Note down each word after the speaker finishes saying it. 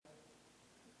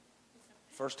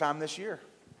First time this year.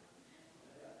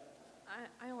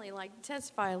 I only like to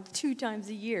testify 2 times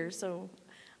a year, so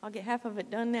I'll get half of it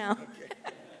done now.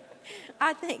 Okay.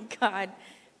 I thank God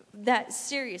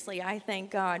seriously, I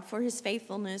thank God for his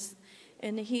faithfulness.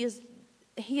 And he is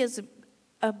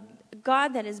a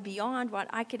God that is beyond what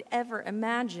I could ever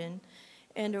imagine.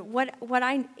 And what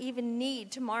I even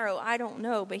need tomorrow, I don't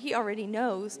know, but he already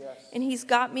knows. Yes. And he's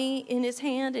got me in his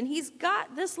hand, and he's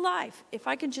got this life. If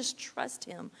I can just trust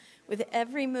him with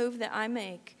every move that I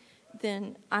make,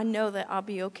 then I know that I'll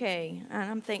be okay. And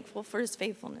I'm thankful for his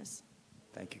faithfulness.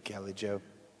 Thank you, Kelly Jo.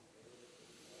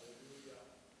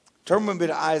 Turn with me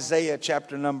to Isaiah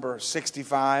chapter number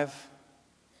 65.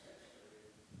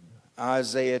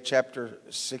 Isaiah chapter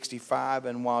 65.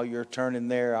 And while you're turning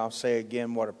there, I'll say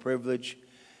again what a privilege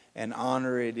and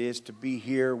honor it is to be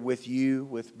here with you,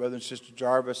 with Brother and Sister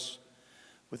Jarvis,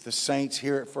 with the saints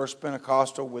here at First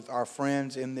Pentecostal, with our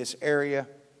friends in this area.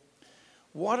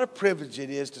 What a privilege it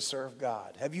is to serve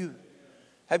God. Have you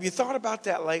thought about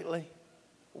that lately?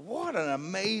 What an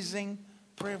amazing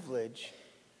privilege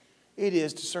it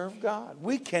is to serve God.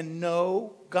 We can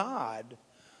know God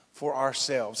for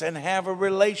ourselves and have a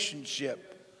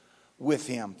relationship with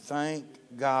him. Thank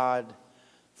God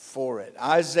for it.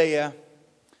 Isaiah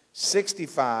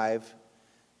 65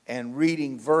 and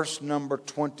reading verse number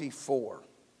 24.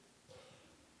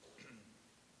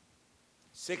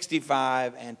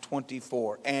 65 and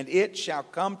 24. And it shall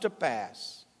come to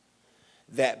pass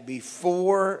that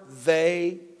before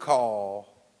they call,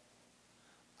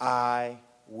 I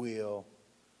will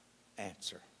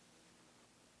answer.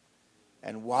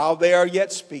 And while they are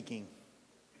yet speaking,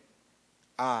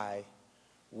 I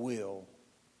will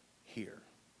hear.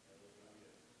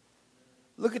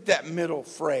 Look at that middle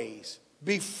phrase.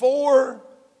 Before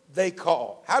they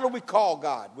call. How do we call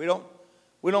God? We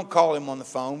don't call him on the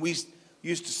phone. We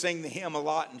used to sing the hymn a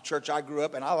lot in the church I grew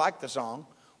up, and I like the song,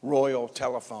 Royal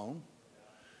Telephone.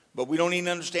 But we don't even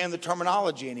understand the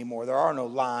terminology anymore. There are no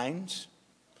lines.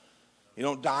 You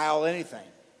don't dial anything.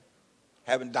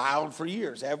 Haven't dialed for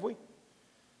years, have we?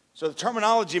 So the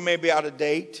terminology may be out of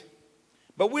date,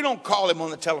 but we don't call him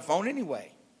on the telephone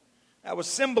anyway. That was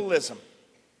symbolism.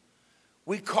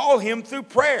 We call him through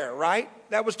prayer, right?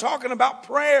 That was talking about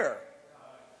prayer.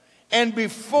 And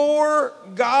before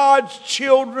God's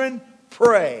children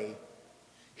pray,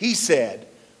 he said,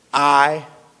 I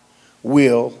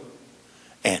will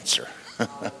answer.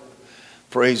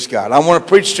 Praise God. I want to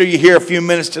preach to you here a few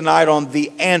minutes tonight on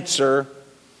the answer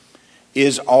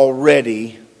is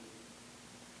already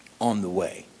on the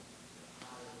way.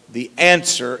 The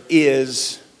answer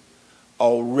is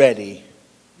already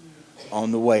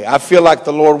on the way. I feel like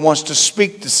the Lord wants to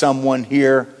speak to someone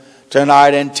here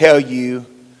tonight and tell you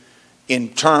in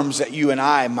terms that you and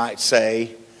I might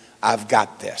say, I've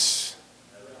got this.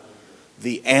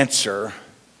 The answer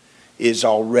is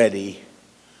already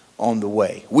on the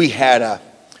way. We had a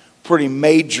pretty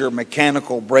major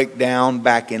mechanical breakdown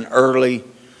back in early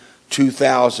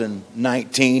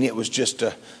 2019. It was just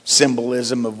a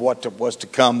symbolism of what was to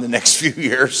come the next few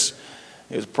years.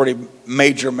 It was a pretty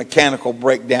major mechanical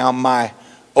breakdown. My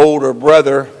older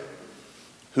brother,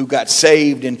 who got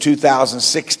saved in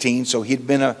 2016, so he'd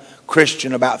been a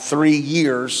Christian about 3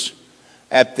 years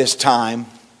at this time,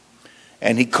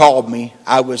 and he called me.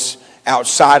 I was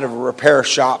outside of a repair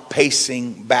shop,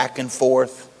 pacing back and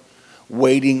forth,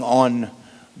 waiting on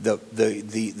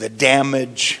the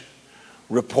damage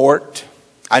report.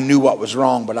 I knew what was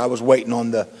wrong, but I was waiting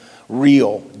on the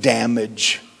real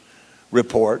damage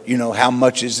report. You know, how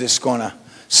much is this going to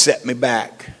set me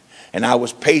back? And I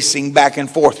was pacing back and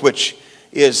forth, which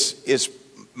is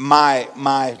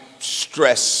my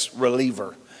stress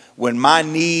reliever. When my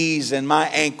knees and my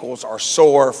ankles are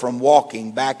sore from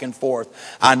walking back and forth,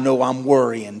 I know I'm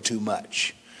worrying too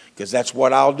much, because that's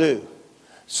what I'll do.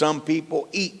 Some people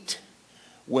eat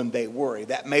when they worry.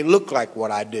 That may look like what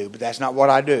I do, but that's not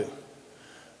what I do.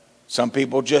 Some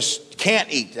people just can't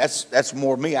eat. That's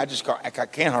more me. I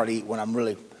can't hardly eat when I'm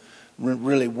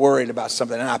really worried about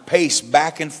something. And I pace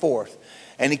back and forth.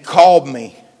 And he called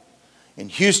me in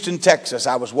Houston, Texas.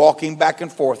 I was walking back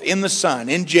and forth in the sun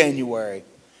in January.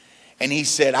 And he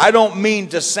said, I don't mean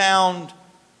to sound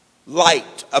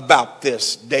light about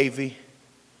this, Davy,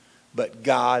 but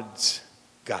God's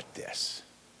got this.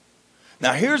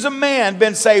 Now here's a man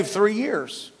been saved 3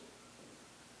 years.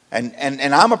 And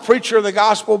I'm a preacher of the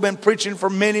gospel, been preaching for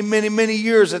many, many, many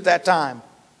years at that time.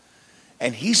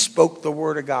 And he spoke the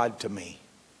word of God to me.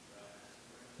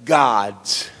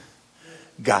 God's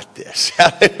got this.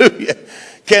 Hallelujah.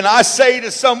 Can I say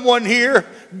to someone here,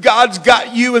 God's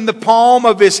got you in the palm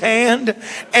of His hand,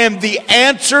 and the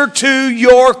answer to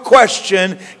your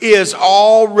question is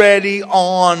already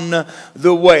on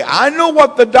the way. I know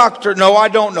what the doctor, no, I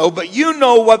don't know, but you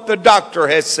know what the doctor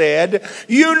has said.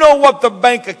 You know what the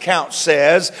bank account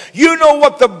says. You know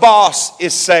what the boss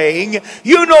is saying.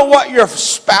 You know what your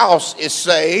spouse is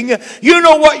saying. You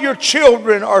know what your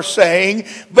children are saying.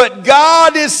 But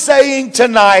God is saying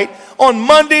tonight, on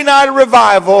Monday Night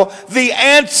Revival, the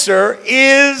answer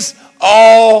is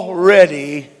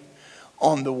already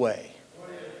on the way.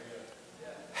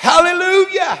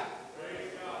 Hallelujah.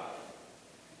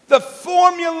 The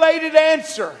formulated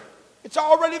answer, it's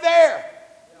already there.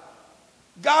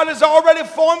 God has already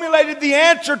formulated the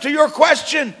answer to your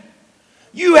question.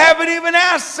 You haven't even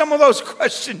asked some of those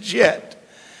questions yet.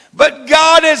 But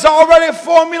God has already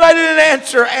formulated an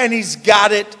answer, and He's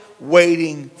got it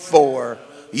waiting for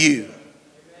you.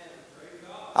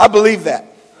 I believe that.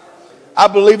 I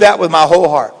believe that with my whole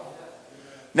heart.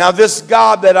 Now, this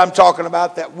God that I'm talking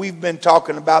about, that we've been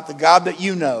talking about, the God that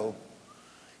you know,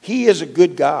 He is a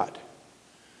good God.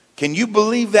 Can you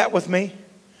believe that with me?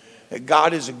 That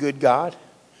God is a good God?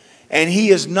 And He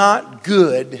is not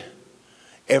good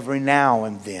every now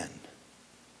and then.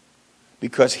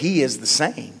 Because He is the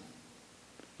same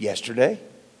yesterday,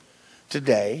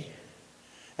 today,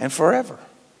 and forever.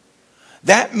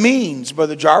 That means,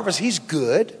 Brother Jarvis, He's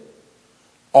good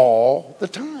all the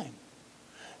time.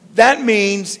 That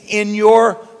means in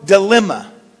your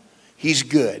dilemma, He's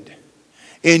good.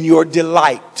 In your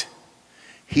delight,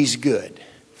 He's good.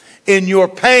 In your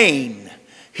pain,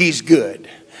 He's good.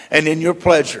 And in your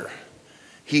pleasure,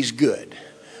 He's good.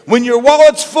 When your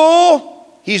wallet's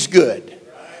full, He's good.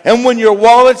 And when your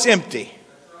wallet's empty,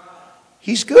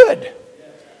 He's good.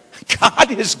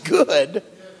 God is good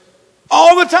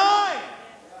all the time.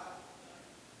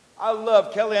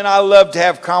 Kelly and I love to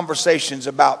have conversations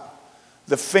about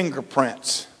the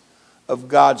fingerprints of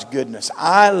God's goodness.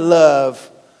 I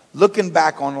love looking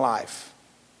back on life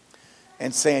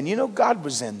and saying, you know, God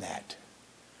was in that.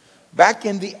 Back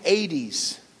in the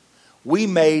 80s, we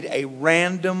made a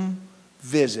random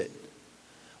visit.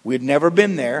 We had never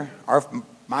been there.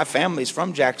 My family's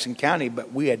from Jackson County,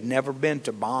 but we had never been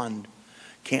to Bond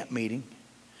camp meeting.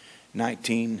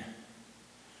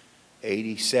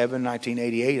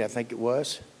 1988, I think it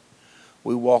was.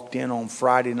 We walked in on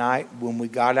Friday night. When we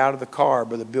got out of the car,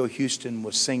 Brother Bill Houston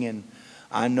was singing,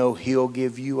 I Know He'll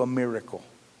Give You a Miracle.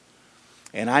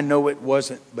 And I know it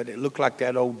wasn't, but it looked like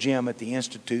that old gym at the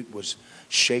Institute was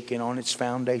shaking on its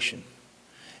foundation.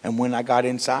 And when I got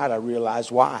inside, I realized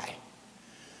why.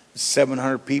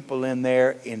 700 people in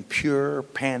there in pure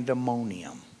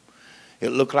pandemonium. It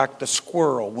looked like the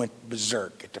squirrel went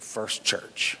berserk at the first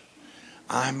church.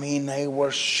 I mean, they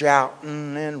were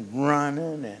shouting and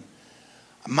running, and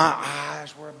my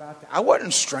eyes were about to... I wasn't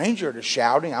a stranger to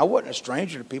shouting. I wasn't a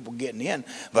stranger to people getting in,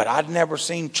 but I'd never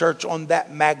seen church on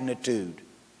that magnitude.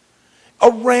 A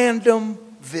random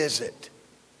visit.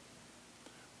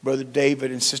 Brother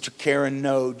David and Sister Karen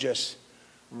No just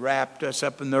wrapped us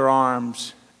up in their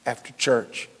arms after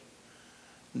church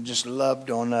and just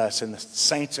loved on us, and the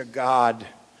saints of God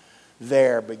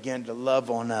there began to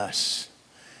love on us.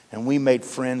 And we made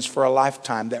friends for a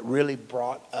lifetime that really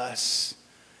brought us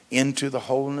into the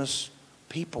holiness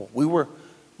people. We were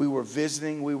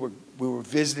visiting. We were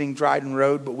visiting Dryden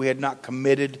Road, but we had not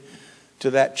committed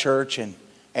to that church,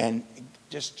 and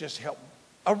just help.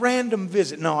 A random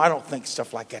visit. No, I don't think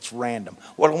stuff like that's random.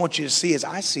 What I want you to see is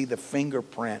I see the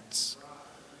fingerprints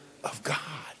of God.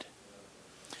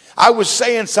 I was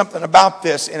saying something about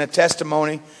this in a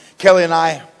testimony. Kelly and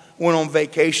I went on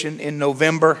vacation in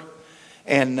November.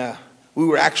 And we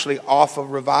were actually off of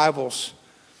revivals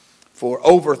for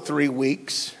over 3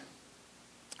 weeks.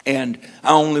 And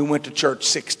I only went to church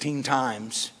 16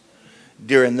 times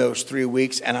during those 3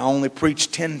 weeks. And I only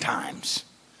preached 10 times.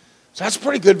 So that's a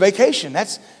pretty good vacation.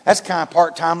 That's kind of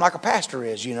part-time like a pastor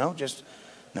is, you know.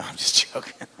 No, I'm just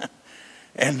joking.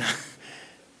 And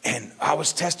I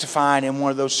was testifying in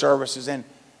one of those services. And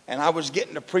I was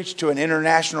getting to preach to an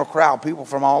international crowd, people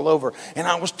from all over. And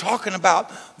I was talking about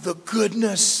the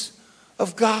goodness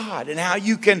of God and how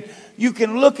you can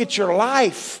look at your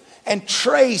life and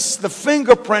trace the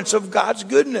fingerprints of God's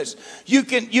goodness. You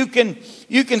can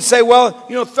say, well,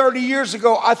 30 years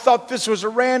ago I thought this was a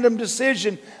random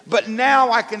decision, but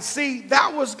now I can see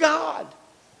that was God.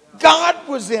 God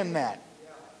was in that.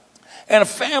 And a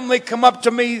family come up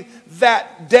to me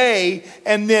that day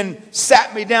and then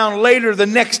sat me down later the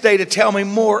next day to tell me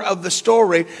more of the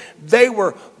story. They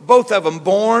were, both of them,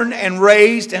 born and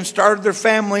raised and started their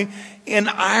family in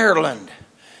Ireland.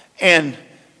 And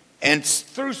And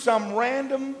through some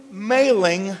random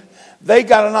mailing, they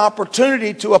got an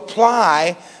opportunity to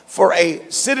apply for a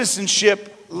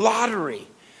citizenship lottery.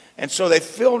 And so they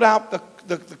filled out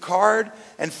the card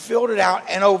and filled it out.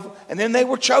 And then they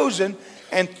were chosen.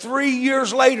 And 3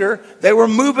 years later, they were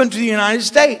moving to the United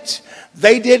States.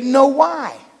 They didn't know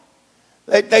why.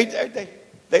 They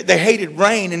hated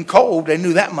rain and cold. They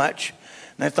knew that much.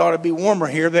 And they thought it'd be warmer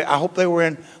here. I hope they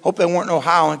weren't in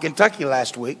Ohio and Kentucky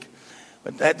last week.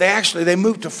 But they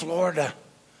moved to Florida.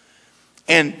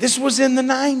 And this was in the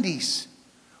 90s.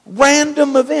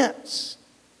 Random events.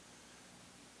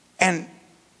 And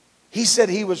he said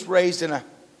he was raised in a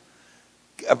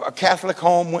Catholic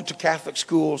home, went to Catholic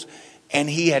schools, and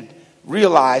he had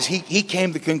realized, he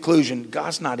came to the conclusion,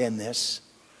 God's not in this.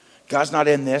 God's not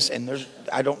in this, and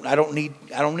I don't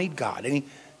need God. And he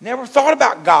never thought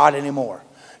about God anymore.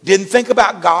 Didn't think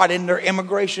about God in their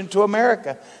immigration to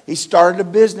America. He started a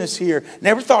business here.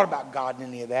 Never thought about God in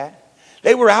any of that.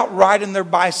 They were out riding their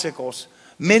bicycles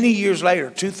many years later,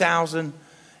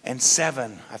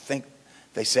 2007, I think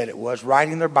they said it was,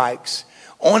 riding their bikes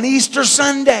on Easter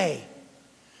Sunday.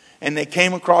 And they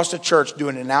came across a church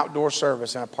doing an outdoor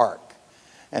service in a park.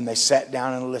 And they sat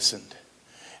down and listened.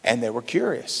 And they were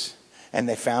curious. And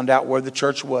they found out where the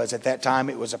church was. At that time,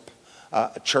 it was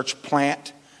a church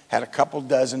plant. Had a couple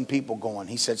dozen people going.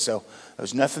 He said, so there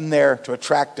was nothing there to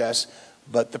attract us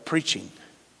but the preaching.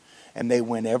 And they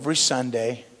went every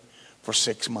Sunday for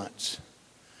 6 months.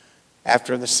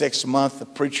 After the 6th month, the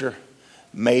preacher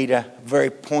made a very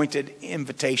pointed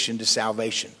invitation to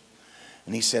salvation.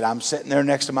 And he said, I'm sitting there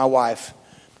next to my wife,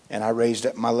 and I raised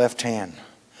up my left hand,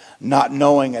 not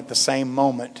knowing at the same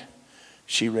moment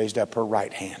she raised up her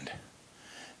right hand.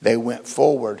 They went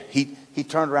forward. He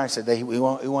turned around and said, he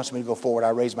wants me to go forward. I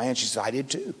raised my hand. She said, I did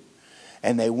too.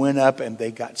 And they went up and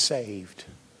they got saved.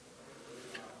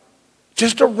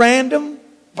 Just a random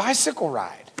bicycle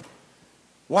ride.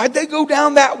 Why'd they go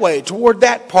down that way toward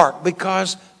that park?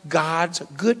 Because God's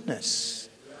goodness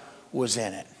was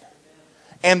in it.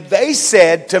 And they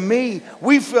said to me,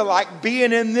 we feel like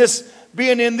being in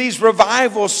these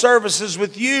revival services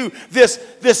with you, this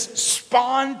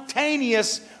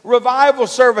spontaneous revival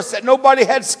service that nobody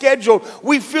had scheduled.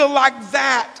 We feel like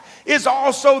that is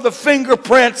also the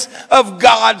fingerprints of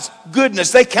God's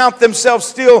goodness. They count themselves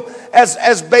still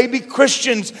as baby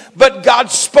Christians, but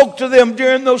God spoke to them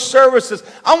during those services.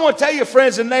 I want to tell you,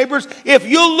 friends and neighbors, if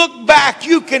you look back,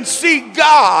 you can see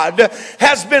God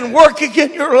has been working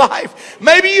in your life.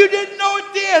 Maybe you didn't know it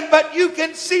then, but you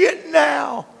can see it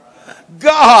now.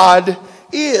 God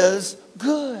is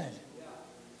good.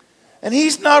 And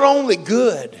He's not only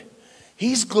good,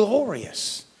 He's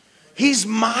glorious. He's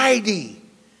mighty.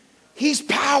 He's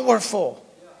powerful.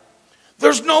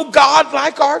 There's no God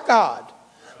like our God.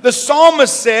 The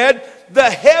psalmist said, the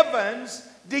heavens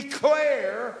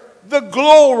declare the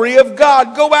glory of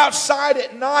God. Go outside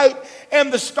at night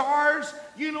and the stars,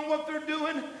 you know what they're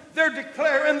doing? They're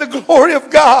declaring the glory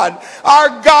of God.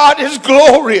 Our God is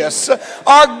glorious.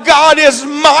 Our God is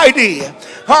mighty.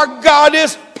 Our God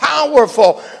is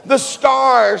powerful. The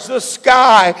stars, the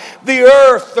sky, the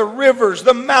earth, the rivers,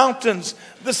 the mountains,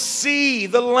 the sea,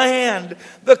 the land,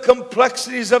 the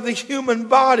complexities of the human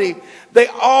body, they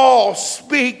all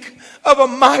speak of a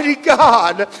mighty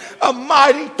God, a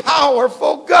mighty,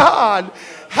 powerful God.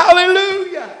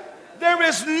 Hallelujah. There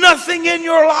is nothing in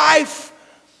your life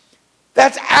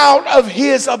that's out of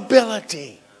His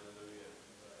ability.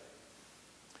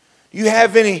 Do you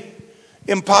have any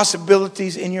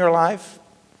impossibilities in your life?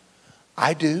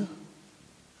 I do.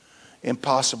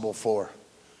 Impossible for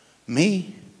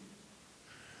me.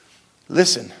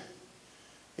 Listen,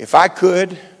 if I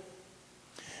could,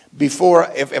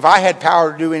 if I had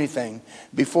power to do anything,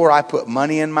 before I put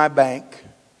money in my bank,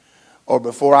 or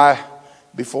before I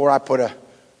put a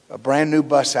brand new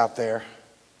bus out there,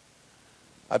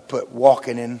 I'd put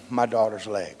walking in my daughter's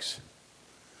legs.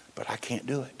 But I can't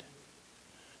do it.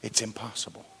 It's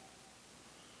impossible.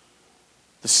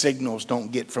 The signals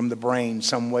don't get from the brain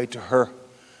some way to her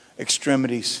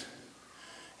extremities.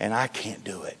 And I can't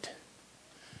do it.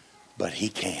 But He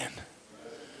can.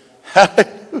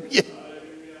 Hallelujah.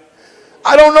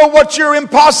 I don't know what your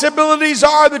impossibilities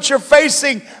are that you're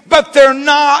facing, but they're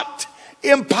not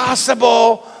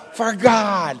impossible for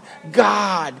God.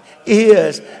 God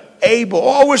is able.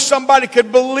 Oh, I wish somebody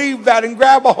could believe that and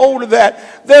grab a hold of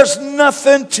that. There's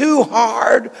nothing too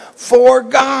hard for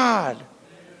God.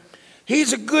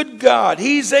 He's a good God.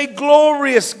 He's a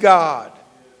glorious God.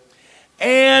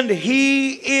 And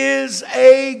He is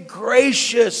a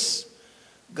gracious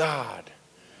God.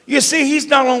 You see, He's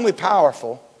not only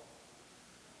powerful,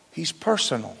 He's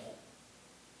personal.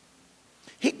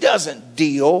 He doesn't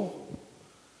deal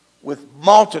with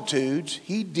multitudes.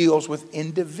 He deals with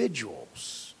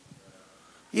individuals.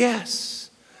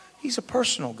 Yes, he's a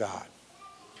personal God.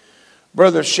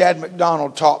 Brother Shad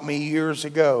McDonald taught me years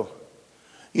ago.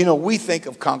 You know, we think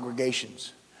of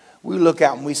congregations. We look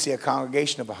out and we see a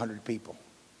congregation of 100 people.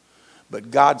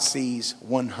 But God sees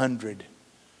 100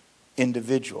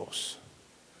 individuals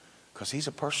because he's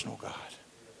a personal God.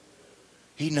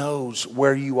 He knows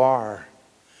where you are.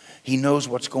 He knows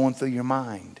what's going through your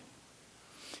mind.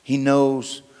 He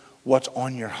knows what's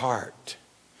on your heart.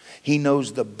 He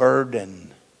knows the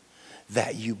burden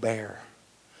that you bear.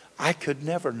 I could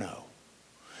never know.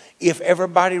 If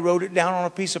everybody wrote it down on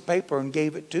a piece of paper and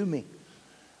gave it to me,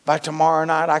 by tomorrow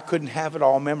night I couldn't have it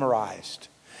all memorized.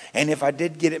 And if I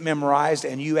did get it memorized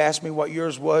and you asked me what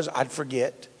yours was, I'd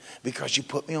forget because you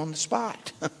put me on the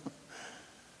spot.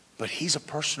 But he's a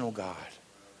personal God.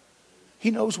 He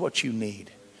knows what you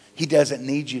need. He doesn't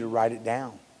need you to write it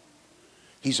down.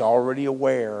 He's already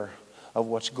aware of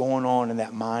what's going on in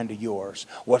that mind of yours,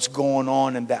 what's going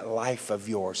on in that life of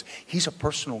yours. He's a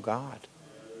personal God.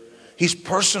 He's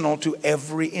personal to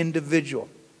every individual.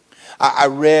 I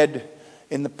read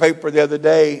in the paper the other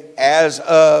day, as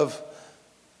of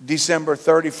December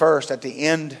 31st, at the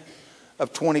end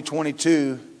of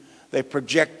 2022, they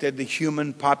projected the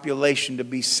human population to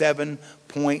be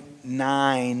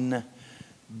 7.9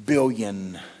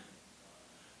 billion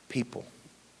people.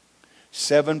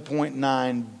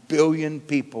 7.9 billion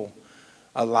people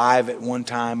alive at one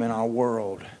time in our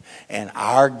world. And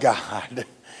our God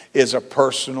is a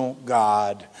personal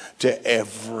God to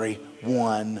every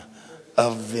one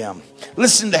of them.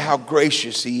 Listen to how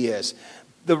gracious he is.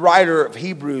 The writer of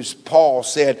Hebrews, Paul,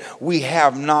 said, we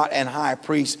have not an high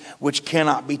priest which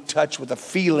cannot be touched with the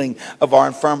feeling of our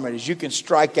infirmities. You can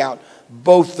strike out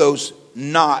both those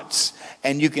knots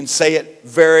and you can say it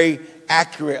very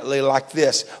accurately like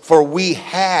this. For we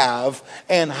have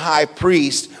an high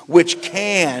priest which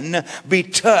can be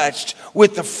touched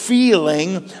with the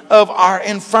feeling of our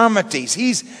infirmities.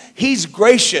 He's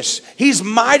gracious. He's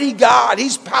mighty God.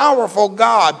 He's powerful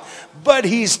God. But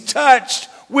he's touched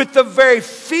with the very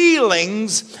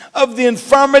feelings of the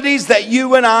infirmities that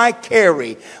you and I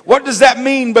carry. What does that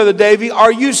mean, Brother Davy?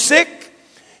 Are you sick?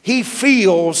 He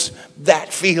feels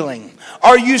that feeling.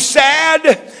 Are you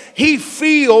sad? He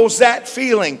feels that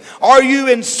feeling. Are you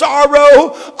in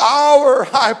sorrow? Our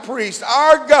high priest,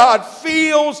 our God,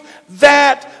 feels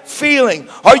that feeling.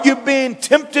 Are you being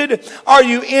tempted? Are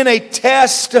you in a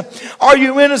test? Are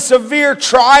you in a severe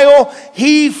trial?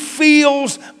 He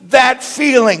feels that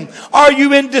feeling. Are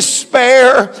you in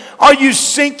despair? Are you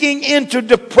sinking into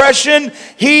depression?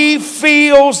 He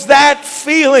feels that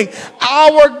feeling.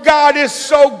 Our God is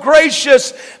so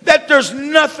gracious that there's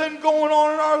nothing going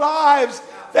on in our lives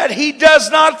that he does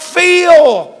not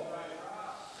feel.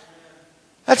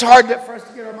 That's hard for us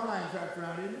to get our minds wrapped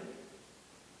around, isn't it?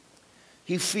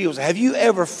 He feels. Have you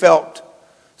ever felt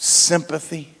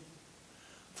sympathy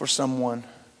for someone?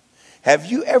 Have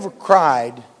you ever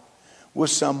cried with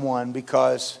someone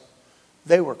because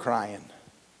they were crying?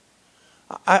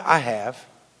 I have.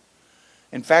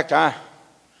 In fact,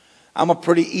 I'm a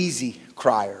pretty easy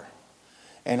crier.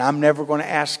 And I'm never going to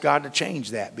ask God to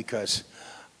change that because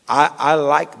I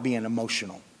like being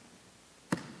emotional.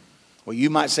 Well, you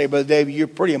might say, Brother David, you're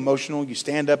pretty emotional. You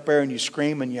stand up there and you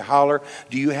scream and you holler.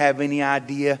 Do you have any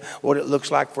idea what it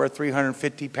looks like for a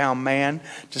 350-pound man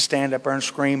to stand up there and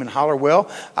scream and holler?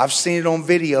 Well, I've seen it on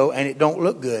video and it don't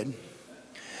look good.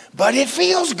 But it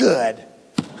feels good.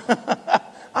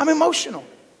 I'm emotional.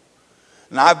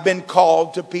 And I've been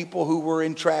called to people who were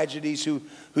in tragedies,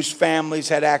 whose families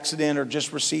had accident or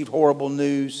just received horrible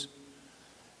news.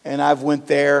 And I've went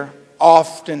there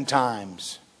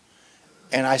oftentimes.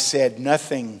 And I said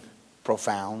nothing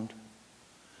profound.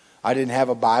 I didn't have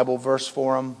a Bible verse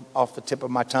for them off the tip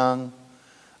of my tongue.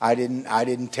 I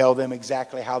didn't tell them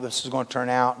exactly how this is going to turn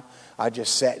out. I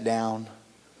just sat down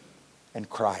and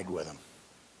cried with them.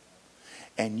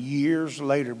 And years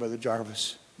later, Brother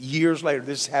Jarvis, years later,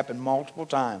 this has happened multiple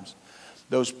times.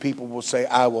 Those people will say,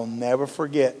 I will never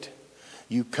forget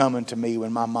you coming to me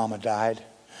when my mama died.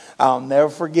 I'll never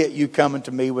forget you coming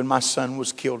to me when my son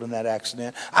was killed in that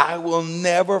accident. I will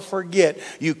never forget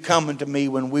you coming to me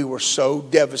when we were so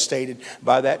devastated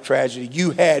by that tragedy.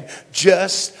 You had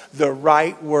just the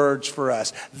right words for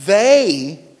us.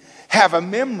 They have a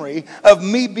memory of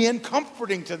me being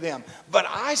comforting to them. But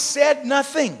I said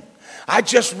nothing. I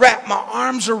just wrapped my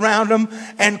arms around them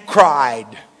and cried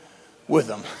with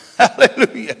them.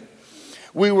 Hallelujah.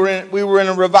 We were in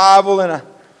a revival and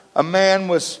a man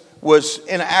was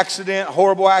in an accident, a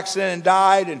horrible accident, and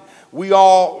died. And we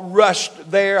all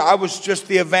rushed there. I was just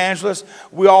the evangelist.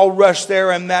 We all rushed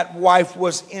there, and that wife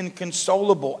was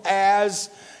inconsolable, as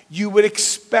you would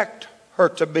expect her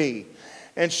to be.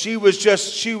 And she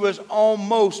was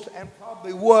almost, and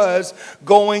probably was,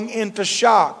 going into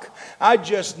shock. I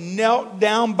just knelt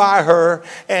down by her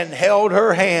and held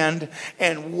her hand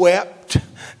and wept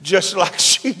just like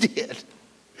she did.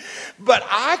 But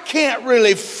I can't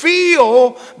really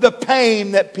feel the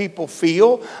pain that people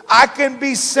feel. I can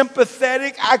be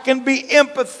sympathetic. I can be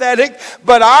empathetic.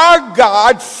 But our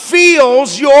God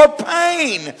feels your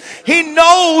pain. He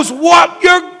knows what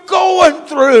you're going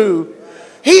through.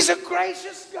 He's a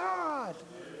gracious God.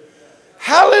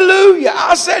 Hallelujah.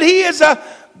 I said He is a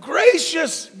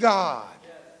gracious God.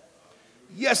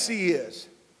 Yes, He is.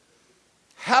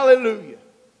 Hallelujah.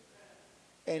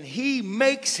 And He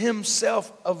makes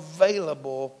Himself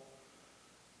available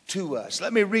to us.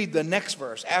 Let me read the next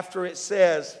verse. After it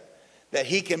says that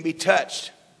He can be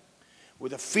touched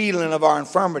with a feeling of our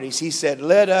infirmities, He said,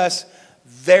 let us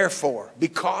therefore,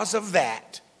 because of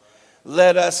that,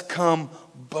 let us come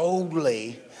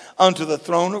boldly unto the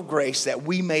throne of grace, that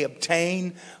we may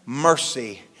obtain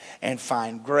mercy and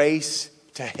find grace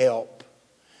to help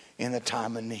in the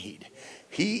time of need.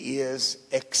 He is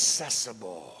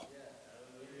accessible.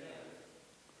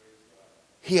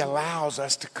 He allows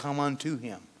us to come unto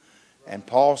Him. And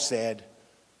Paul said,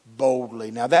 boldly.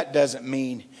 Now that doesn't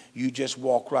mean you just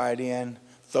walk right in,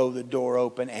 throw the door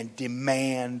open, and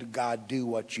demand God do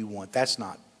what you want. That's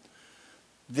not.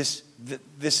 This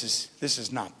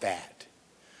is not that.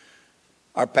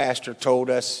 Our pastor told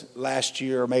us last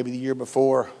year, or maybe the year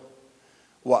before,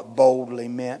 what boldly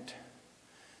meant.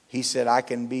 He said, I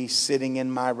can be sitting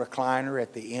in my recliner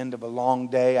at the end of a long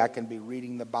day. I can be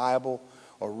reading the Bible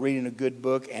or reading a good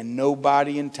book, and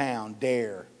nobody in town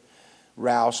dare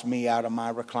rouse me out of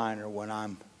my recliner when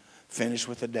I'm finished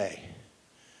with the day.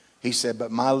 He said, but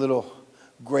my little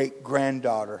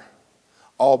great-granddaughter,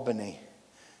 Albany,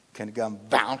 can come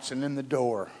bouncing in the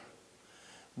door,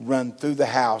 run through the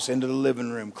house, into the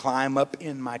living room, climb up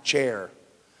in my chair,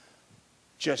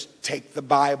 just take the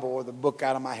Bible or the book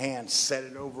out of my hand, set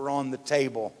it over on the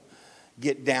table,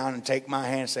 get down and take my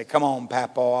hand and say, come on,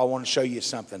 Papaw, I want to show you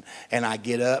something. And I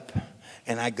get up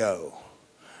and I go.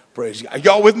 Praise God. Are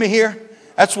y'all with me here?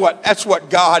 That's what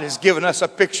God has given us a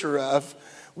picture of.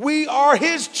 We are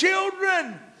His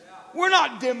children. We're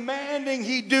not demanding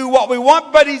He do what we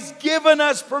want, but He's given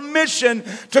us permission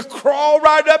to crawl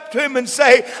right up to Him and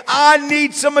say, I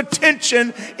need some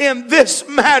attention in this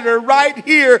matter right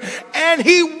here. And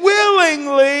He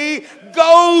willingly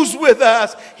goes with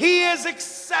us. He is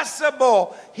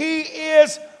accessible. He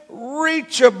is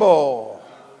reachable.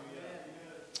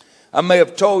 I may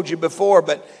have told you before,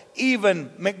 but even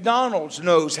McDonald's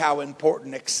knows how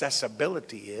important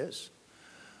accessibility is.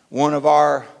 One of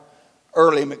our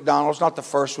early McDonald's, not the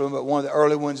first one, but one of the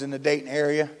early ones in the Dayton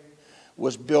area,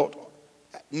 was built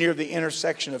near the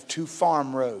intersection of two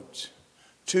farm roads,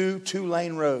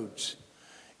 two-lane roads.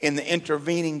 In the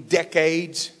intervening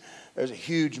decades, there's a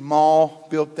huge mall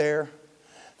built there.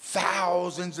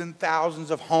 Thousands and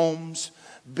thousands of homes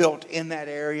built in that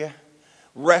area.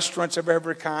 Restaurants of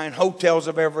every kind, hotels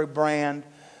of every brand,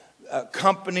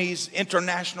 companies,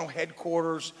 international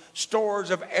headquarters, stores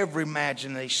of every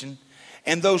imagination.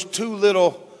 And those two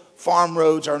little farm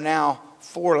roads are now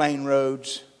 4-lane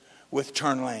roads with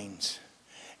turn lanes.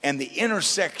 And the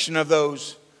intersection of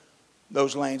those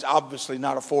lanes, obviously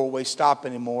not a 4-way stop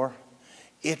anymore.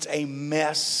 It's a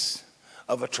mess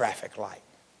of a traffic light.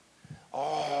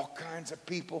 All kinds of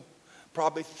people,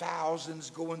 probably thousands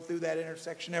going through that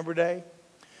intersection every day.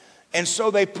 And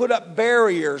so they put up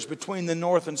barriers between the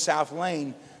north and south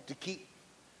lane to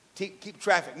keep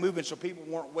traffic moving so people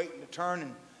weren't waiting to turn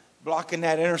and blocking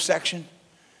that intersection.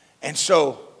 And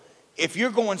so if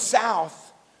you're going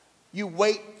south, you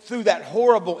wait through that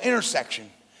horrible intersection,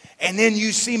 and then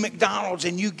you see McDonald's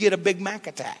and you get a Big Mac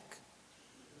attack.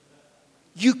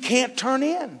 You can't turn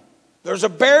in. There's a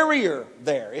barrier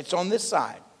there. It's on this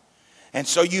side. And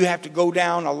so you have to go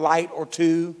down a light or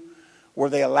two where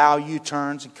they allow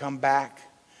U-turns and come back.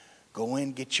 Go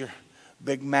in, get your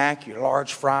Big Mac, your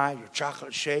large fry, your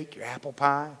chocolate shake, your apple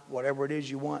pie, whatever it is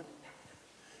you want.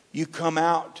 You come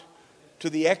out to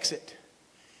the exit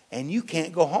and you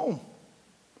can't go home.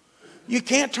 You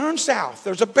can't turn south.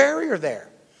 There's a barrier there.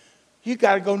 You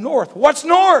got to go north. What's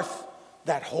north?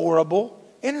 That horrible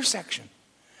intersection.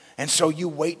 And so you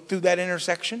wait through that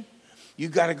intersection. You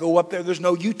got to go up there. There's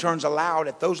no U-turns allowed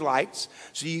at those lights.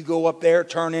 So you go up there,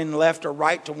 turn in left or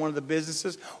right to one of the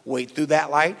businesses, wait through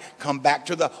that light, come back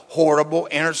to the horrible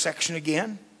intersection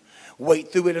again,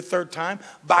 wait through it a third time.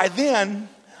 By then,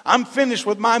 I'm finished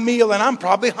with my meal and I'm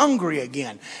probably hungry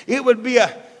again. It would be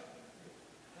a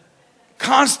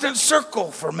constant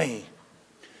circle for me.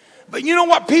 But you know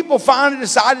what people finally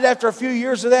decided after a few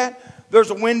years of that? There's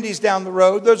a Wendy's down the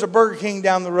road. There's a Burger King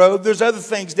down the road. There's other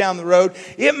things down the road.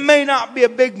 It may not be a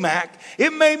Big Mac.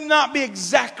 It may not be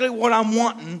exactly what I'm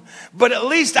wanting, but at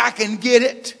least I can get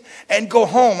it and go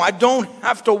home. I don't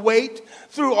have to wait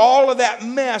through all of that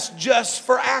mess just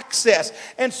for access.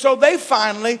 And so they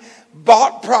finally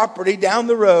bought property down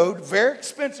the road, very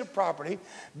expensive property,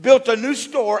 built a new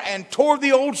store and tore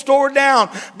the old store down,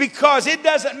 because it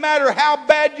doesn't matter how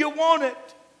bad you want it.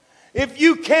 If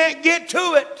you can't get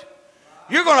to it,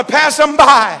 you're going to pass them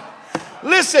by.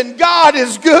 Listen, God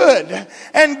is good,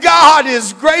 and God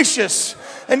is gracious,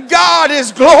 and God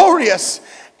is glorious,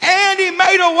 and He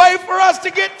made a way for us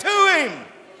to get to Him.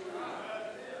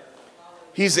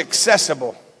 He's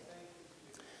accessible.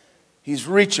 He's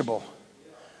reachable.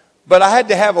 But I had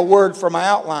to have a word for my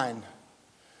outline.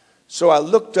 So I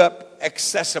looked up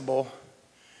accessible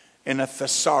in a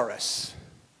thesaurus.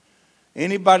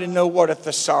 Anybody know what a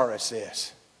thesaurus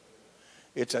is?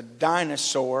 It's a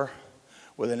dinosaur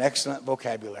with an excellent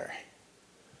vocabulary.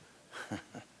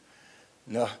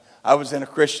 No, I was in a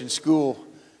Christian school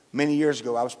many years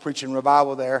ago. I was preaching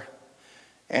revival there,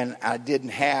 and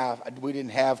we didn't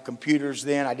have computers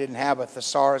then. I didn't have a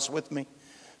thesaurus with me.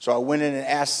 So I went in and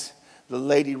asked the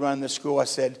lady running the school. I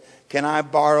said, "Can I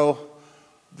borrow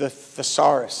the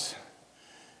thesaurus?"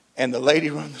 And the lady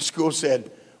running the school said,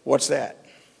 "What's that?"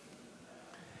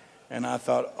 And I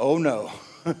thought, oh no.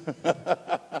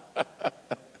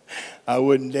 I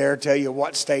wouldn't dare tell you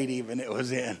what state even it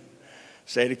was in.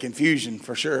 State of confusion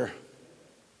for sure.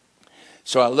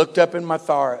 So I looked up in my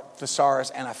thesaurus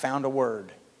and I found a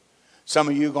word. Some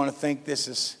of you are going to think this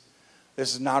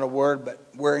is not a word, but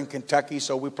we're in Kentucky,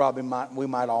 so we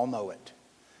might all know it.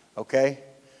 Okay?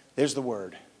 There's the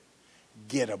word.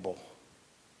 Gettable.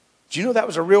 Do you know that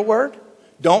was a real word?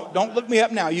 Don't look me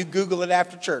up now. You Google it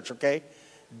after church, okay?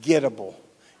 Gettable.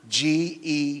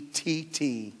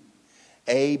 Gettable.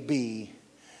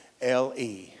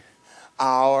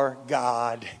 Our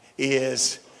God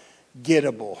is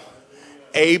gettable.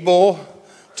 Able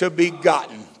to be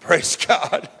gotten. Praise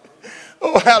God.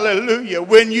 Oh, hallelujah.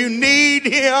 When you need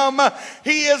Him,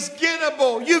 He is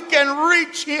gettable. You can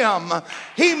reach Him.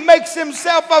 He makes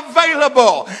Himself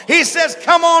available. He says,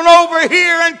 come on over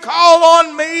here and call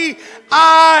on me.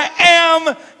 I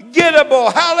am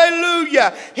gettable.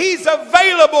 Hallelujah. He's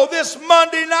available this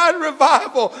Monday night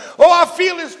revival. Oh, I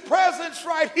feel His presence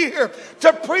right here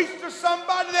to preach to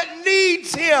somebody that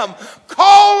needs Him.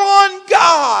 Call on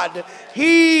God.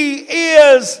 He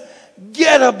is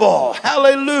gettable.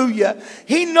 Hallelujah.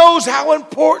 He knows how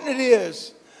important it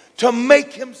is to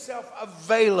make Himself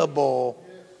available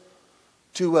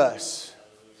to us.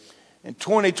 In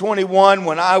 2021,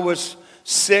 when I was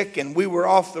sick and we were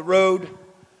off the road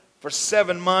for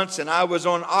 7 months and I was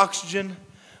on oxygen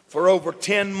for over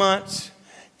 10 months,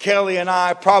 Kelly and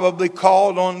I probably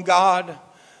called on God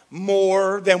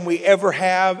more than we ever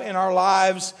have in our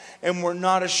lives, and we're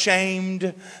not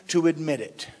ashamed to admit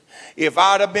it. If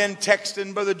I'd have been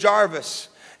texting Brother Jarvis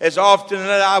as often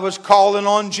as I was calling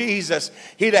on Jesus,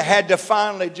 he'd have had to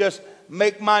finally just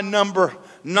make my number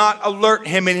not alert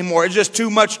him anymore. It's just too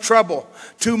much trouble,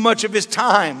 too much of his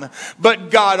time.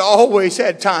 But God always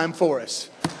had time for us.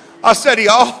 I said He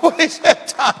always had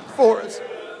time for us.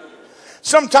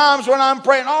 Sometimes when I'm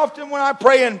praying, often when I'm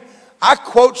praying, I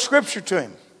quote scripture to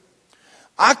Him.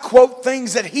 I quote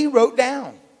things that He wrote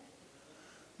down.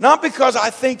 Not because I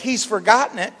think He's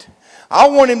forgotten it. I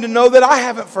want Him to know that I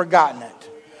haven't forgotten it.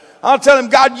 I'll tell Him,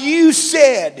 God, You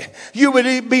said You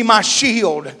would be my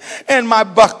shield and my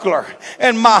buckler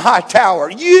and my high tower.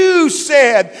 You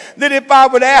said that if I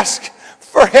would ask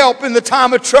for help in the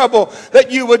time of trouble,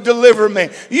 that You would deliver me.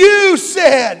 You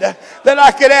said that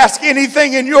I could ask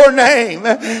anything in Your name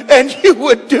and You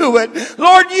would do it.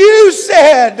 Lord, You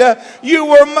said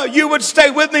You would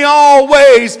stay with me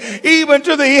always, even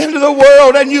to the end of the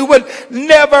world, and You would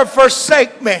never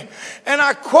forsake me. And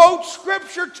I quote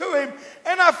scripture to Him,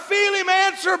 and I feel Him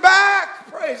answer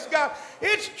back. Praise God.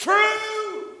 It's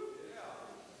true.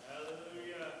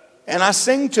 And I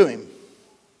sing to Him.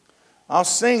 I'll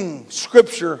sing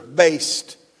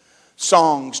scripture-based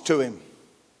songs to Him.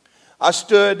 I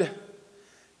stood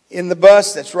in the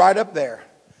bus that's right up there.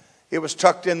 It was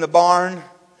tucked in the barn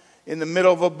in the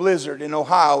middle of a blizzard in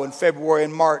Ohio in February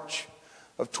and March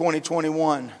of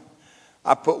 2021.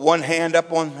 I put one hand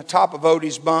up on the top of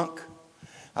Odie's bunk.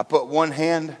 I put one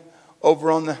hand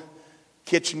over on the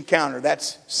kitchen counter.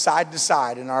 That's side to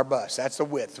side in our bus. That's the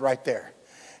width right there.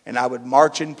 And I would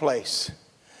march in place.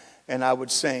 and I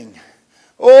would sing,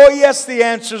 oh yes, the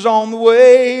answer's on the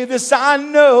way. This I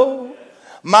know.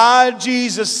 My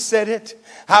Jesus said it.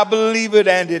 I believe it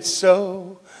and it's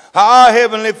so. Our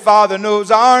Heavenly Father knows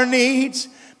our needs.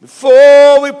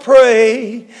 Before we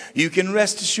pray, you can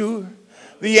rest assured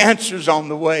the answer's on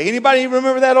the way. Anybody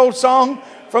remember that old song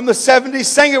from the 70s?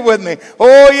 Sing it with me.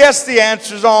 Oh yes, the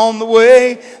answer's on the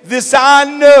way. This I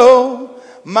know.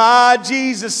 My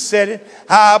Jesus said it.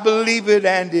 I believe it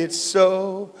and it's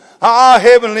so. Our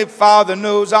Heavenly Father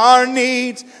knows our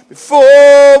needs.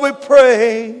 Before we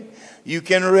pray, you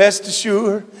can rest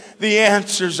assured the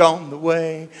answer's on the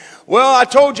way. Well, I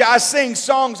told you I sing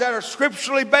songs that are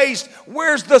scripturally based.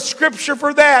 Where's the scripture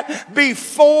for that?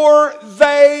 Before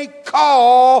they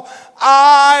call,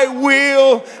 I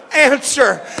will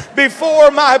answer. Before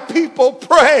my people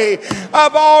pray,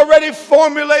 I've already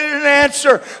formulated an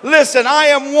answer. Listen, I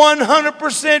am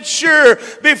 100% sure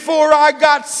before I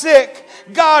got sick,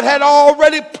 God had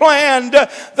already planned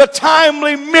the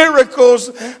timely miracles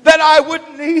that I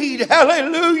would need.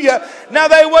 Hallelujah. Now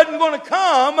they wasn't going to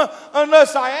come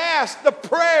unless I asked. The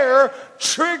prayer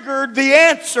triggered the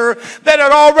answer that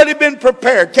had already been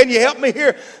prepared. Can you help me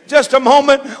here just a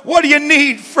moment? What do you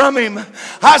need from Him?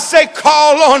 I say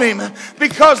call on Him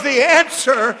because the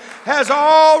answer has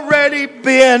already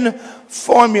been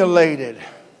formulated.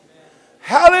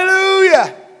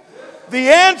 Hallelujah. The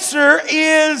answer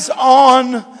is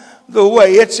on the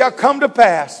way. It shall come to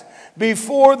pass.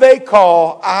 Before they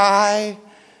call, I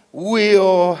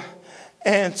will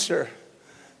answer.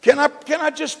 Can I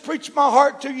just preach my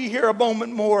heart to you here a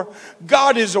moment more?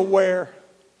 God is aware.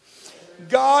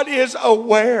 God is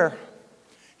aware.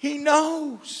 He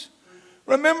knows.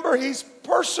 Remember, He's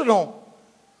personal.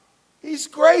 He's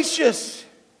gracious.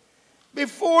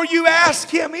 Before you ask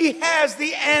Him, He has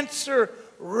the answer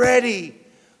ready.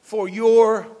 For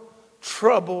your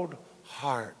troubled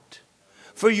heart,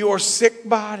 for your sick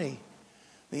body,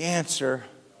 the answer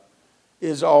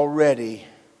is already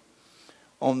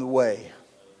on the way.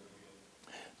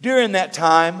 During that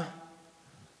time,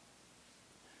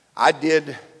 I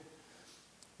did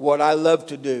what I love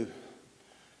to do.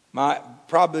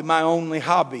 Probably my only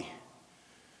hobby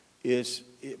is,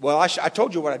 I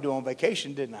told you what I do on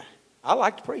vacation, didn't I? I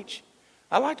like to preach.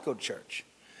 I like to go to church.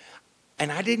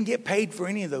 And I didn't get paid for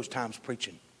any of those times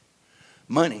preaching.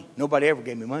 Money. Nobody ever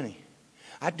gave me money.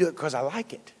 I do it because I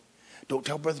like it. Don't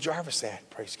tell Brother Jarvis that.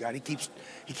 Praise God. He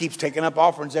keeps taking up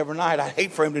offerings every night. I'd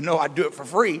hate for him to know I do it for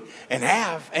free and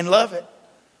have and love it.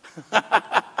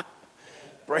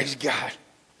 Praise God.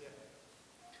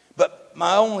 But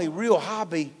my only real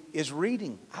hobby is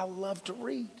reading. I love to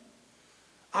read.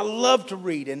 I love to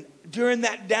read. And during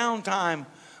that downtime,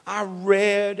 I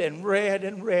read and read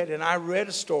and read. And I read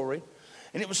a story.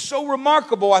 And it was so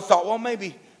remarkable, I thought, well,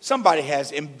 maybe somebody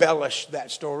has embellished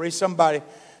that story. Something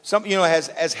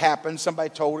has happened. Somebody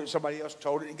told it. Somebody else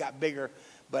told it. It got bigger.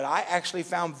 But I actually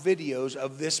found videos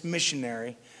of this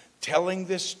missionary telling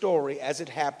this story as it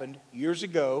happened years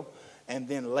ago and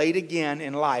then late again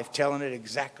in life, telling it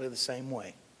exactly the same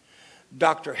way.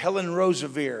 Dr. Helen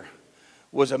Roseveare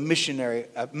was a missionary,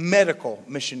 a medical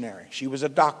missionary. She was a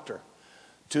doctor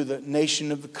to the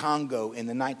nation of the Congo in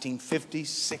the 1950s,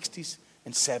 60s,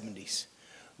 and 70s.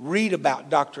 Read about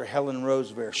Dr. Helen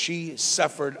Roseveare. She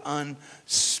suffered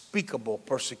unspeakable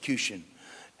persecution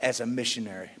as a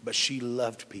missionary, but she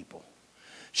loved people.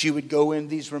 She would go in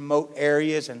these remote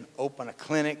areas and open a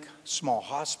clinic, small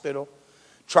hospital,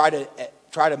 try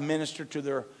to minister to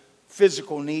their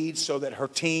physical needs so that her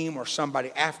team or somebody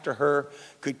after her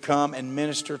could come and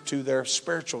minister to their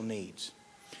spiritual needs.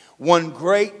 One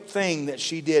great thing that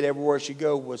she did everywhere she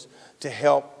go was to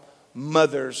help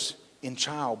mothers in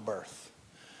childbirth.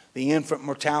 The infant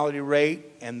mortality rate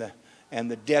and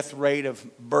the death rate of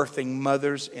birthing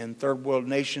mothers in third world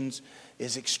nations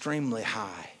is extremely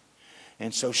high.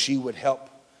 And so she would help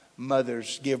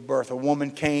mothers give birth. A woman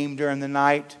came during the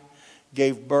night,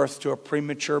 gave birth to a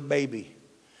premature baby.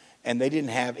 And they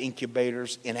didn't have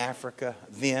incubators in Africa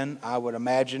then. I would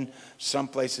imagine some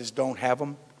places don't have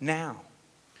them now.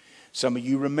 Some of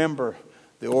you remember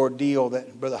the ordeal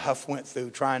that Brother Huff went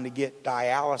through trying to get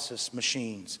dialysis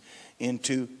machines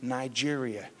into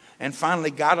Nigeria. And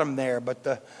finally got them there, but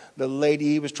the lady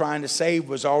he was trying to save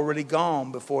was already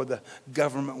gone before the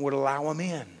government would allow them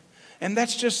in. And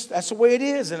that's the way it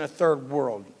is in a third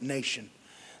world nation.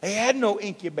 They had no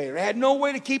incubator. They had no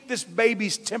way to keep this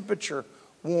baby's temperature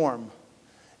warm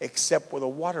except with a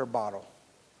water bottle.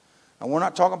 And we're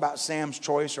not talking about Sam's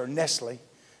Choice or Nestle.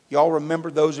 Y'all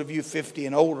remember, those of you 50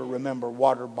 and older remember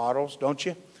water bottles, don't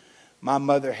you? My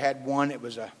mother had one. It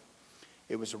was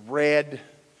a red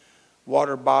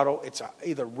water bottle. It's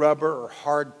either rubber or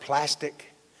hard plastic.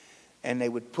 And they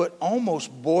would put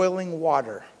almost boiling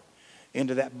water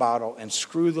into that bottle and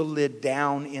screw the lid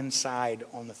down inside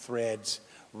on the threads.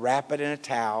 Wrap it in a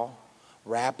towel.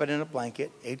 Wrap it in a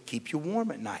blanket. It'd keep you warm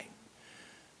at night.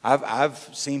 I've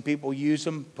seen people use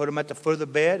them, put them at the foot of the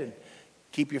bed and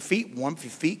keep your feet warm. If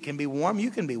your feet can be warm,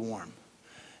 you can be warm.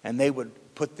 And they would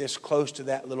put this close to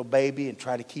that little baby and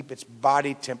try to keep its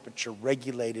body temperature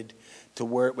regulated to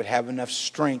where it would have enough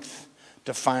strength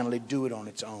to finally do it on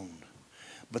its own.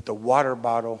 But the water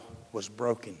bottle was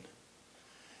broken.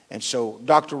 And so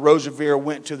Dr. Roosevelt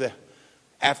went to the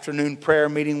afternoon prayer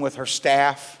meeting with her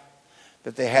staff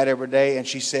that they had every day, and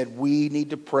she said, we need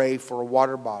to pray for a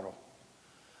water bottle.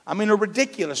 I mean, a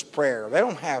ridiculous prayer. They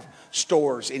don't have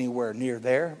stores anywhere near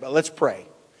there, but let's pray.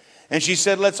 And she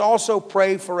said, let's also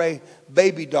pray for a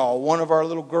baby doll. One of our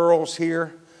little girls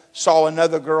here saw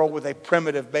another girl with a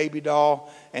primitive baby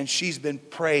doll, and she's been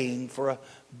praying for a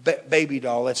baby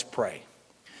doll. Let's pray.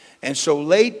 And so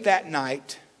late that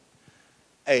night,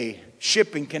 a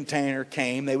shipping container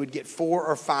came. They would get 4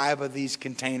 or 5 of these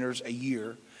containers a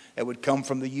year. It would come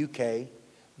from the UK,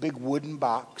 big wooden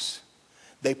box.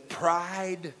 They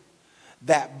pried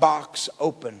that box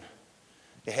open.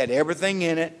 It had everything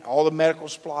in it, all the medical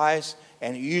supplies,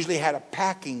 and it usually had a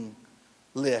packing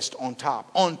list on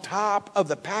top. On top of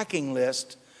the packing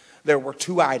list, there were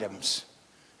 2 items.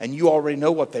 And you already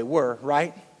know what they were,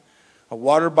 right? A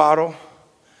water bottle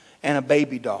and a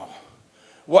baby doll.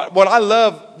 What I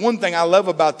love, one thing I love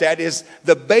about that is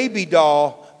the baby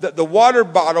doll, the water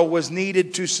bottle was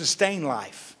needed to sustain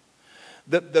life.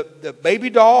 The baby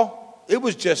doll, it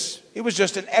was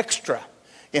just an extra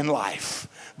in life.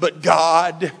 But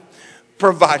God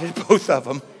provided both of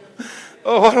them.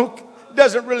 Oh, it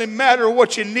doesn't really matter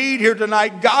what you need here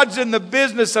tonight. God's in the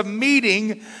business of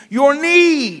meeting your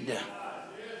need.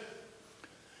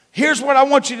 Here's what I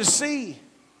want you to see.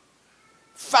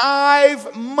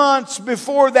 5 months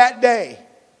before that day,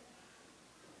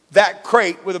 that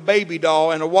crate with a baby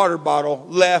doll and a water bottle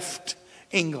left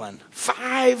England.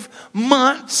 5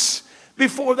 months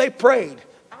before they prayed.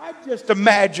 I just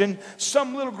imagine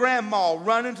some little grandma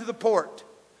running to the port.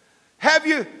 Have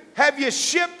you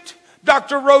shipped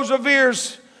Dr.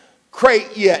 Roosevelt's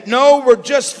crate yet? No, we're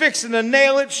just fixing to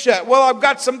nail it shut. Well, I've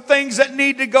got some things that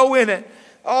need to go in it.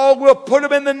 Oh, we'll put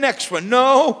them in the next one.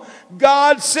 No,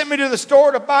 God sent me to the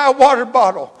store to buy a water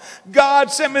bottle.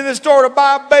 God sent me to the store to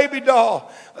buy a baby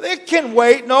doll. It can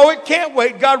wait. No, it can't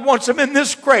wait. God wants them in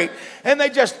this crate. And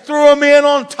they just threw them in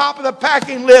on top of the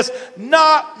packing list,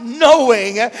 not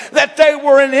knowing that they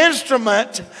were an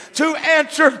instrument to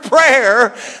answered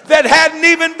prayer that hadn't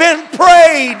even been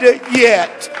prayed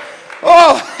yet.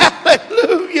 Oh,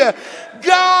 hallelujah.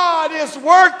 God is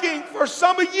working for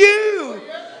some of you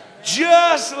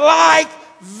just like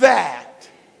that.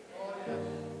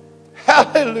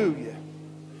 Hallelujah.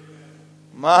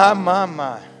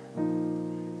 My.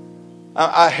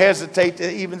 I hesitate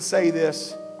to even say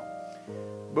this,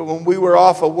 but when we were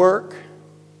off of work,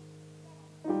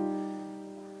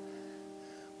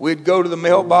 we'd go to the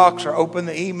mailbox or open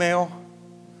the email,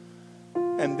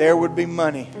 and there would be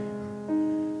money.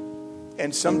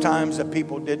 And sometimes the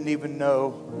people didn't even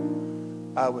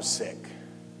know I was sick.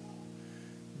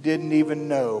 Didn't even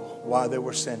know why they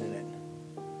were sending it.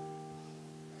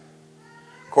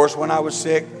 Of course, when I was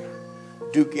sick,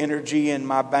 Duke Energy and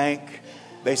my bank,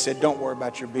 they said, don't worry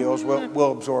about your bills.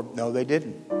 We'll absorb. No, they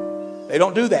didn't. They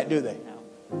don't do that, do they?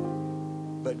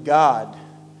 No. But God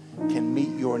can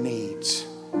meet your needs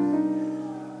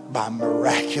by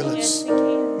miraculous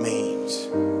means.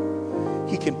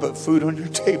 He can put food on your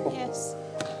table. Yes.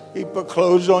 He put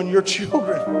clothes on your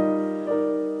children.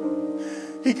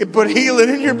 He can put healing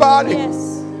in your body.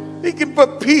 Yes. He can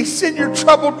put peace in your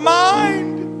troubled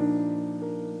mind.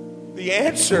 The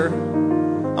answer,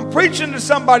 I'm preaching to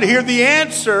somebody here, the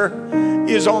answer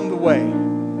is on the way.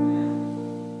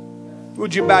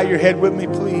 Would you bow your head with me,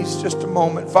 please, just a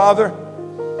moment? Father,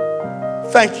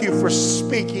 thank you for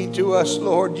speaking to us,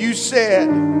 Lord. You said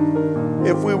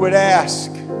if we would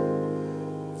ask,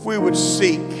 if we would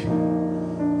seek,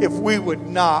 if we would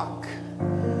knock,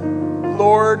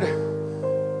 Lord,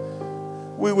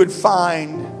 we would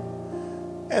find,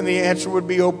 and the answer would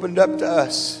be opened up to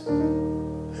us.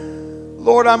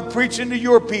 Lord, I'm preaching to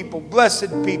your people,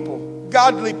 blessed people,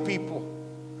 godly people,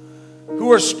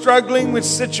 who are struggling with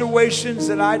situations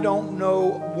that I don't know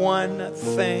one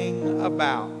thing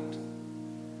about.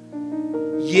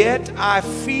 Yet I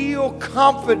feel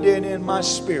confident in my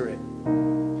spirit.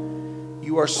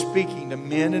 You are speaking to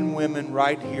men and women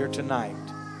right here tonight,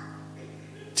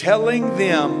 telling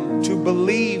them to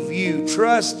believe you,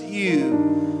 trust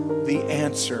you, the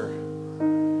answer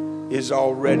is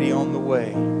already on the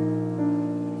way.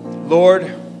 Lord,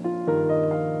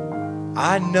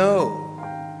 I know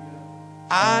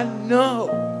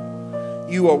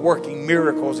you are working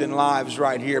miracles in lives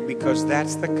right here, because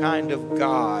that's the kind of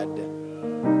God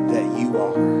that you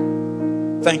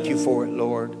are. Thank you for it,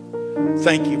 Lord.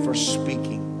 Thank you for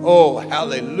speaking. Oh,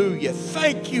 hallelujah.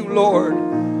 Thank you, Lord,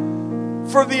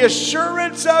 for the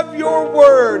assurance of your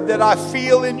word that I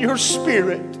feel in your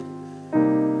spirit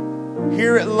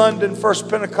here at London First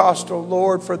Pentecostal,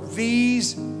 Lord, for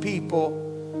these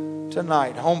people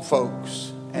tonight, home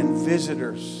folks and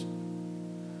visitors,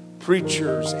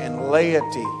 preachers and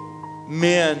laity,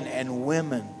 men and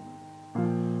women.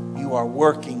 You are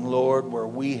working, Lord, where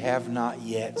we have not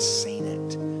yet seen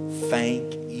it.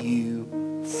 Thank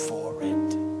you for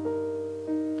it.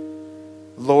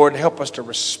 Lord, help us to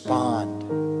respond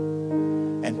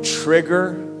and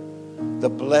trigger the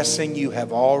blessing you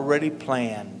have already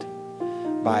planned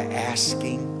by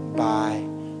asking by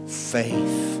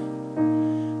faith.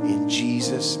 In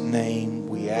Jesus' name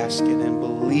we ask it and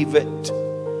believe it.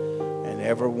 And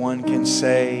everyone can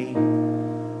say,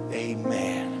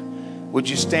 amen. Would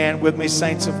you stand with me,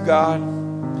 saints of God?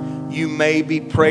 You may be praying.